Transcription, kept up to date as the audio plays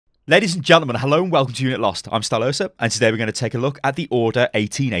Ladies and gentlemen, hello and welcome to Unit Lost. I'm Stylosa, and today we're going to take a look at the Order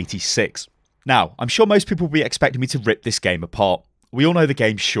 1886. Now, I'm sure most people will be expecting me to rip this game apart. We all know the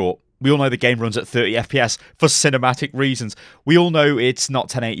game's short. We all know the game runs at 30 FPS for cinematic reasons. We all know it's not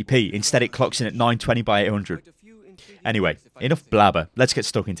 1080p. Instead, it clocks in at 920 by 800. Anyway, enough blabber. Let's get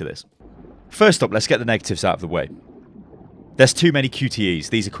stuck into this. First up, let's get the negatives out of the way. There's too many QTEs.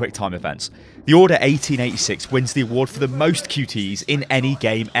 These are quick time events. The Order 1886 wins the award for the most QTEs in any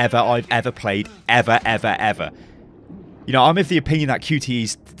game I've ever played. Ever. You know, I'm of the opinion that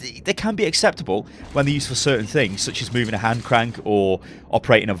QTEs, they can be acceptable when they're used for certain things, such as moving a hand crank or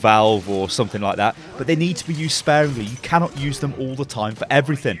operating a valve or something like that, but they need to be used sparingly. You cannot use them all the time for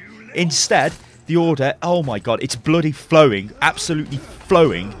everything. Instead, the Order, oh my god, it's bloody flowing, absolutely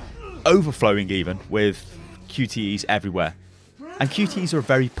flowing, overflowing even, with QTEs everywhere. And QTEs are a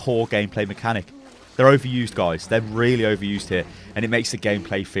very poor gameplay mechanic. They're overused, guys. They're really overused here, and it makes the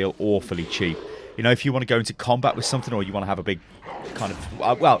gameplay feel awfully cheap. You know, if you want to go into combat with something, or you want to have a big kind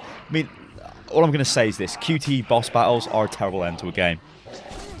of... well, I mean, all I'm going to say is this. QTE boss battles are a terrible end to a game.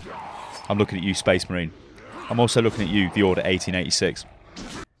 I'm looking at you, Space Marine. I'm also looking at you, the Order 1886.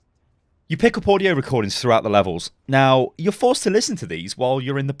 You pick up audio recordings throughout the levels. Now, you're forced to listen to these while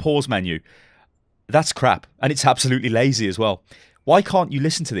you're in the pause menu. That's crap, and it's absolutely lazy as well. Why can't you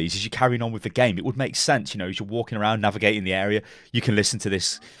listen to these as you're carrying on with the game? It would make sense, you know, as you're walking around navigating the area, you can listen to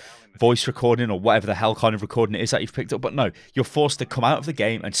this voice recording or whatever the hell kind of recording it is that you've picked up. But no, you're forced to come out of the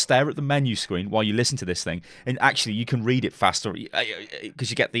game and stare at the menu screen while you listen to this thing. And actually, you can read it faster because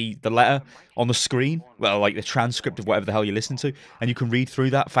you get the letter on the screen, well, like the transcript of whatever the hell you listen to, and you can read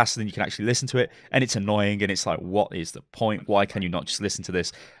through that faster than you can actually listen to it. And it's annoying, and it's like, what is the point? Why can you not just listen to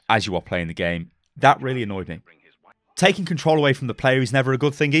this as you are playing the game? That really annoyed me. Taking control away from the player is never a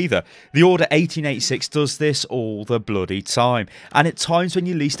good thing either. The Order 1886 does this all the bloody time. And at times when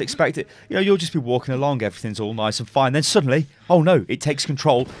you least expect it, you know, you'll just be walking along, everything's all nice and fine. Then suddenly, oh no, it takes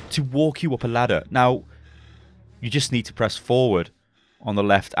control to walk you up a ladder. Now, you just need to press forward on the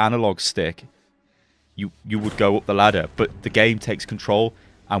left analog stick. You would go up the ladder, but the game takes control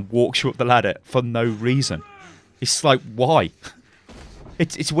and walks you up the ladder for no reason. It's like, why?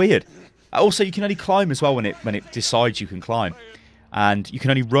 It's weird. Also, you can only climb as well when it decides you can climb. And you can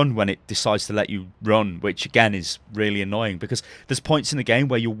only run when it decides to let you run, which again is really annoying because there's points in the game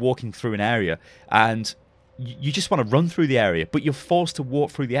where you're walking through an area and you just want to run through the area, but you're forced to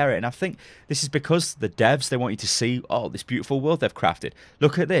walk through the area. And I think this is because the devs, they want you to see, oh, this beautiful world they've crafted.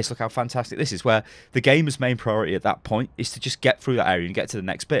 Look at this, look how fantastic this is, where the gamer's main priority at that point is to just get through that area and get to the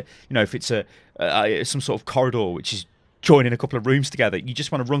next bit. You know, if it's some sort of corridor which is joining a couple of rooms together, you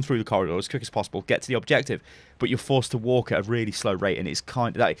just want to run through the corridor as quick as possible, get to the objective, but you're forced to walk at a really slow rate, and it's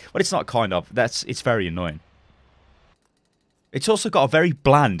kind of like, well, it's not kind of, it's very annoying. It's also got a very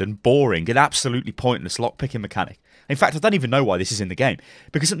bland and boring and absolutely pointless lockpicking mechanic. In fact, I don't even know why this is in the game,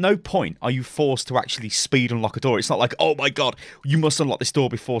 because at no point are you forced to actually speed unlock a door. It's not like, oh my god, you must unlock this door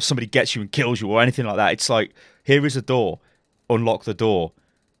before somebody gets you and kills you or anything like that. It's like, here is a door, unlock the door.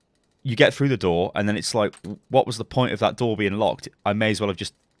 You get through the door, and then it's like, what was the point of that door being locked? I may as well have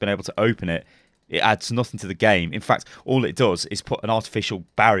just been able to open it. It adds nothing to the game. In fact, all it does is put an artificial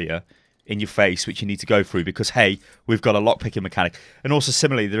barrier in your face, which you need to go through because, hey, we've got a lockpicking mechanic. And also,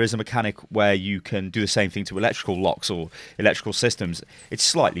 similarly, there is a mechanic where you can do the same thing to electrical locks or electrical systems. It's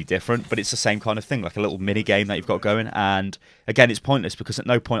slightly different, but it's the same kind of thing, like a little mini game that you've got going. And again, it's pointless because at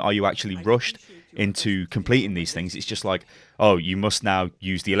no point are you actually rushed into completing these things. It's just like, oh, you must now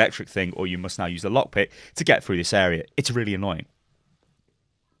use the electric thing or you must now use the lockpick to get through this area. It's really annoying.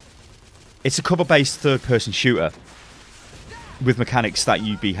 It's a cover-based third-person shooter with mechanics that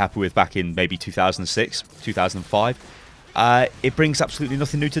you'd be happy with back in maybe 2006, 2005. It brings absolutely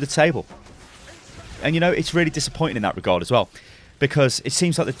nothing new to the table. And, you know, it's really disappointing in that regard as well, because it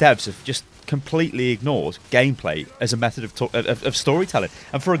seems like the devs have just completely ignored gameplay as a method of storytelling.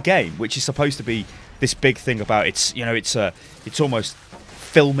 And for a game which is supposed to be this big thing about, it's, you know, it's almost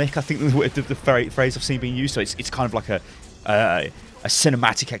filmic, I think the phrase I've seen being used. So it's kind of like a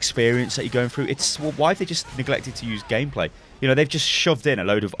cinematic experience that you're going through. It's, well, why have they just neglected to use gameplay? You know, they've just shoved in a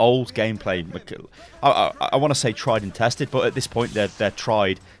load of old gameplay. I want to say tried and tested, but at this point they're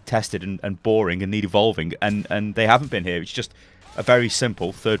tried, tested, and boring and need evolving, and they haven't been here. It's just a very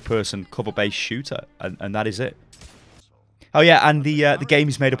simple third-person cover-based shooter, and that is it. Oh yeah, and the game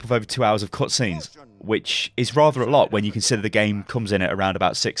is made up of over 2 hours of cutscenes, which is rather a lot when you consider the game comes in at around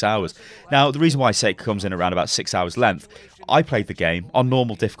about 6 hours. Now, the reason why I say it comes in around about 6 hours length, I played the game on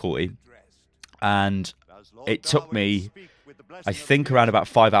normal difficulty, and it took me, I think, around about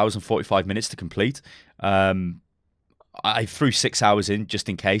 5 hours and 45 minutes to complete. I threw 6 hours in just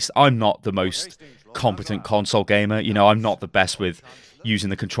in case. I'm not the most competent console gamer. You know, I'm not the best with using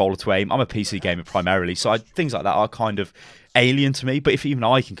the controller to aim. I'm a PC gamer primarily, so things like that are kind of alien to me. But if even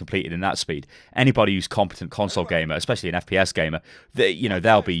I can complete it in that speed, anybody who's competent console gamer, especially an FPS gamer,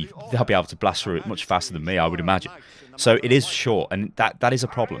 they'll be able to blast through it much faster than me, I would imagine. So it is short, and that is a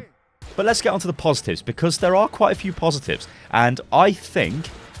problem. But let's get on to the positives, because there are quite a few positives, and I think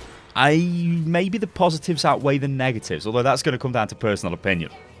maybe the positives outweigh the negatives, although that's going to come down to personal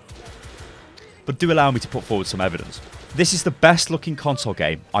opinion. But do allow me to put forward some evidence. This is the best looking console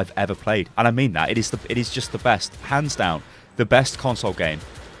game I've ever played, and I mean that. It is just the best, hands down, the best console game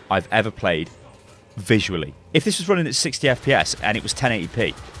I've ever played visually. If this was running at 60 FPS and it was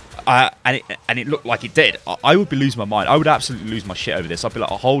 1080p, and it looked like it did, I would be losing my mind. I would absolutely lose my shit over this. I'd be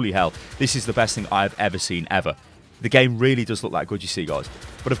like, oh, holy hell, this is the best thing I've ever seen ever. The game really does look that good, you see, guys.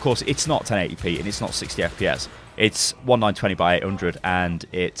 But of course, it's not 1080p and it's not 60 FPS. It's 1920 by 800 and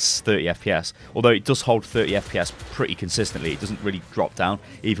it's 30 FPS. Although it does hold 30 FPS pretty consistently. It doesn't really drop down,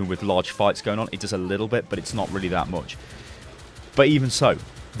 even with large fights going on. It does a little bit, but it's not really that much. But even so,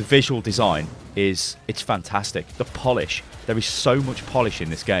 the visual design it's fantastic. The polish, there is so much polish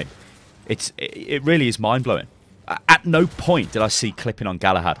in this game. It really is mind-blowing. At no point did I see clipping on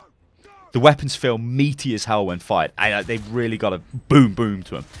Galahad. The weapons feel meaty as hell when fired. They've really got a boom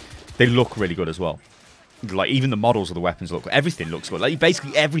to them. They look really good as well. Like, even the models of the weapons look good. Everything looks good. Like,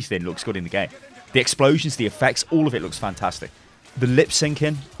 basically everything looks good in the game. The explosions, the effects, all of it looks fantastic. The lip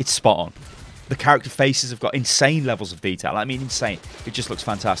syncing, it's spot on. The character faces have got insane levels of detail. I mean, insane. It just looks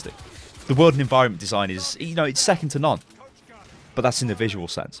fantastic. The world and environment design is, it's second to none. But that's in the visual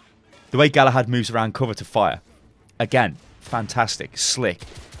sense. The way Galahad moves around cover to fire, again, fantastic, slick.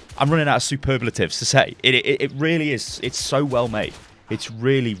 I'm running out of superlatives to say. It really is. It's so well made. It's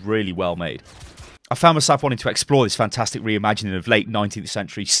really, really well made. I found myself wanting to explore this fantastic reimagining of late 19th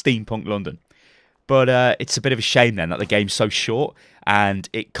century steampunk London. But it's a bit of a shame then that the game's so short and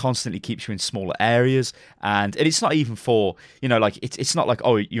it constantly keeps you in smaller areas. And it's not even for, like, it's not like,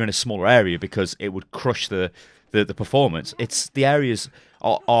 oh, you're in a smaller area because it would crush the performance. It's the areas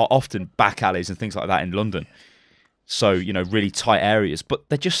are often back alleys and things like that in London. So, really tight areas, but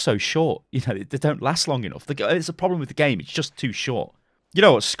they're just so short. They don't last long enough. It's a problem with the game. It's just too short. You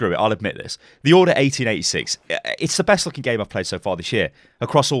know what? Screw it. I'll admit this. The Order 1886, it's the best looking game I've played so far this year,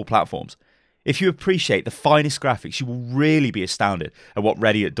 across all platforms. If you appreciate the finest graphics, you will really be astounded at what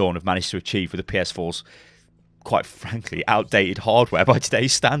Ready at Dawn have managed to achieve with the PS4's, quite frankly, outdated hardware by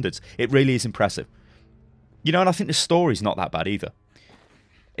today's standards. It really is impressive. And I think the story's not that bad either.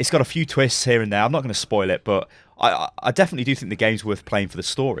 It's got a few twists here and there. I'm not going to spoil it, but I definitely do think the game's worth playing for the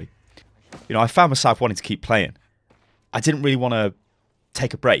story. I found myself wanting to keep playing. I didn't really want to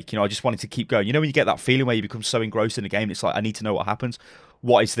take a break. I just wanted to keep going. When you get that feeling where you become so engrossed in the game, it's like, I need to know what happens.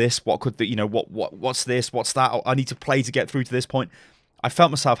 What is this? What could the, what's this? What's that? I need to play to get through to this point. I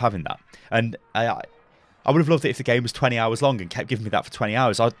felt myself having that. And I would have loved it if the game was 20 hours long and kept giving me that for 20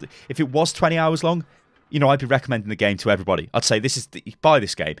 hours. If it was 20 hours long, I'd be recommending the game to everybody. I'd say buy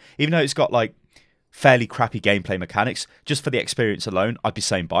this game. Even though it's got like fairly crappy gameplay mechanics, just for the experience alone, I'd be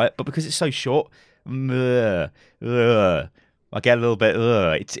saying buy it. But because it's so short, I get a little bit,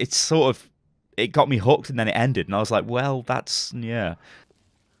 it's sort of, it got me hooked and then it ended. And I was like, well, that's, yeah.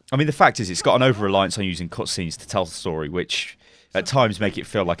 I mean, the fact is it's got an over-reliance on using cutscenes to tell the story, which at times make it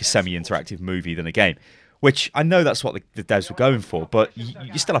feel like a semi-interactive movie than a game. Which, I know that's what the devs were going for, but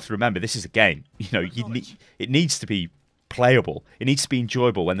you still have to remember, this is a game. It needs to be playable. It needs to be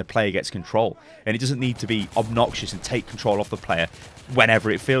enjoyable when the player gets control. And it doesn't need to be obnoxious and take control off the player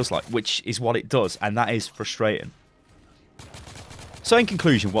whenever it feels like, which is what it does, and that is frustrating. So in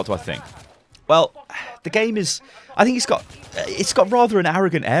conclusion, what do I think? Well, the game is, I think it's got rather an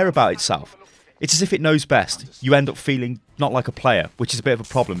arrogant air about itself. It's as if it knows best. You end up feeling not like a player, which is a bit of a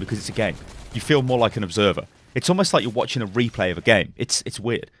problem because it's a game. You feel more like an observer. It's almost like you're watching a replay of a game. It's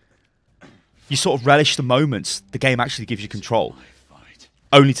weird. You sort of relish the moments the game actually gives you control,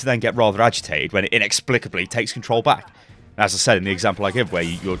 only to then get rather agitated when it inexplicably takes control back. As I said in the example I give, where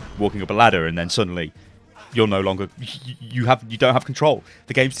you're walking up a ladder and then suddenly you're no longer, you don't have control.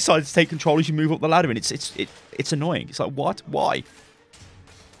 The game's decided to take control as you move up the ladder, and it's annoying. It's like, what? Why?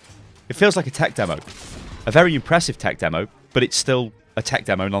 It feels like a tech demo, a very impressive tech demo, but it's still a tech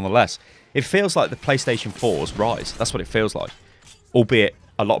demo nonetheless. It feels like the PlayStation 4's Rise. That's what it feels like, albeit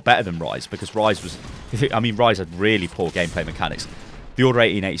a lot better than Rise, because Rise had really poor gameplay mechanics. The Order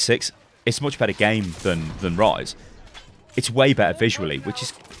 1886, it's a much better game than Rise. It's way better visually, which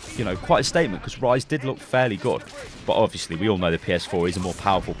is, quite a statement, because Rise did look fairly good. But obviously, we all know the PS4 is a more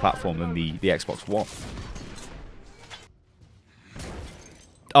powerful platform than the Xbox One.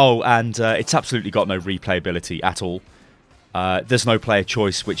 Oh, and it's absolutely got no replayability at all. There's no player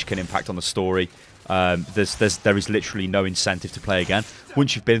choice which can impact on the story. There is literally no incentive to play again.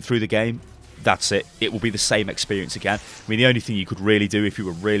 Once you've been through the game, that's it. It will be the same experience again. I mean, the only thing you could really do if you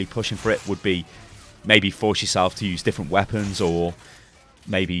were really pushing for it would be maybe force yourself to use different weapons, or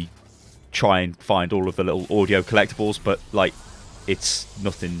maybe try and find all of the little audio collectibles, but like, it's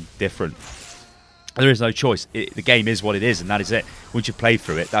nothing different. There is no choice. The game is what it is, and that is it. Once you've played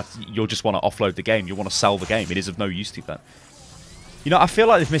through it, you'll just want to offload the game. You'll want to sell the game. It is of no use to you then. You know, I feel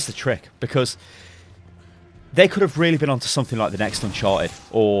like they've missed a trick, because they could have really been onto something like the next Uncharted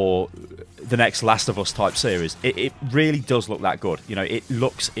or the next Last of Us type series. It really does look that good. You know,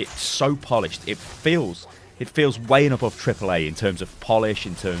 it's so polished. It feels way and above AAA in terms of polish,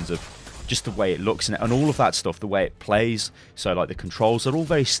 in terms of just the way it looks and all of that stuff, the way it plays. So like the controls, they're all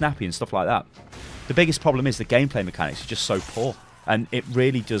very snappy and stuff like that. The biggest problem is the gameplay mechanics are just so poor, and it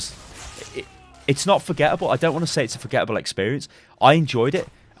really does. It's not forgettable. I don't want to say it's a forgettable experience. I enjoyed it,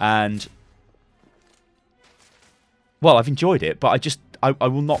 and well, I've enjoyed it, but I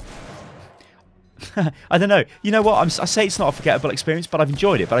will not. I don't know. You know what? I say it's not a forgettable experience, but I've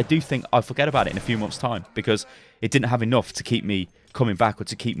enjoyed it. But I do think I'll forget about it in a few months' time, because it didn't have enough to keep me coming back or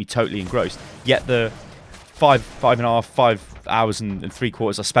to keep me totally engrossed. Yet the 5 hours and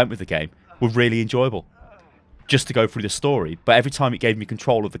 3/4 I spent with the game were really enjoyable, just to go through the story. But every time it gave me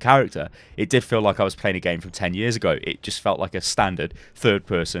control of the character, it did feel like I was playing a game from 10 years ago. It just felt like a standard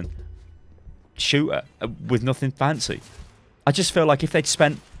third-person shooter with nothing fancy. I just feel like if they'd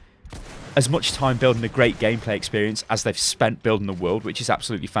spent as much time building a great gameplay experience as they've spent building the world, which is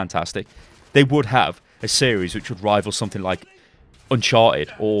absolutely fantastic, they would have a series which would rival something like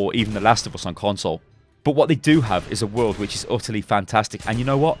Uncharted or even The Last of Us on console. But what they do have is a world which is utterly fantastic. And you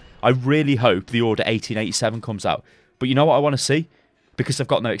know what? I really hope The Order 1887 comes out. But you know what I want to see? Because they've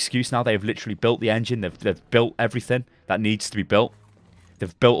got no excuse now. They have literally built the engine. They've built everything that needs to be built.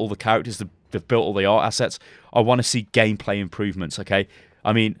 They've built all the characters. They've built all the art assets. I want to see gameplay improvements, okay?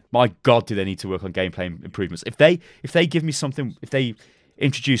 I mean, my God, do they need to work on gameplay improvements? If they give me something, if they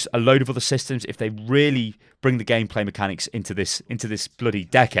introduce a load of other systems, if they really bring the gameplay mechanics into this bloody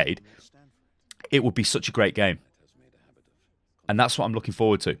decade, it would be such a great game. And that's what I'm looking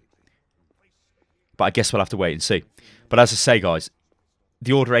forward to. But I guess we'll have to wait and see. But as I say, guys,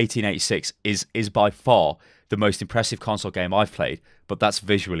 The Order 1886 is by far the most impressive console game I've played, but that's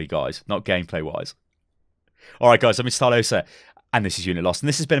visually, guys, not gameplay-wise. Alright, guys, I'm Instalosa, and this is Unit Lost, and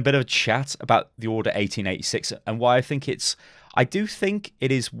this has been a bit of a chat about The Order 1886 and why I do think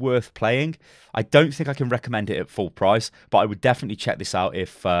it is worth playing. I don't think I can recommend it at full price, but I would definitely check this out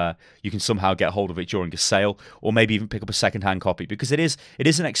if you can somehow get hold of it during a sale, or maybe even pick up a second-hand copy, because it is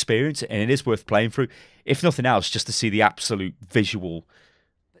an experience and it is worth playing through. If nothing else, just to see the absolute visual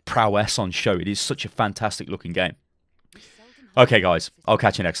prowess on show. It is such a fantastic looking game. Okay, guys, I'll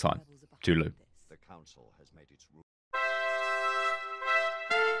catch you next time. Toodaloo.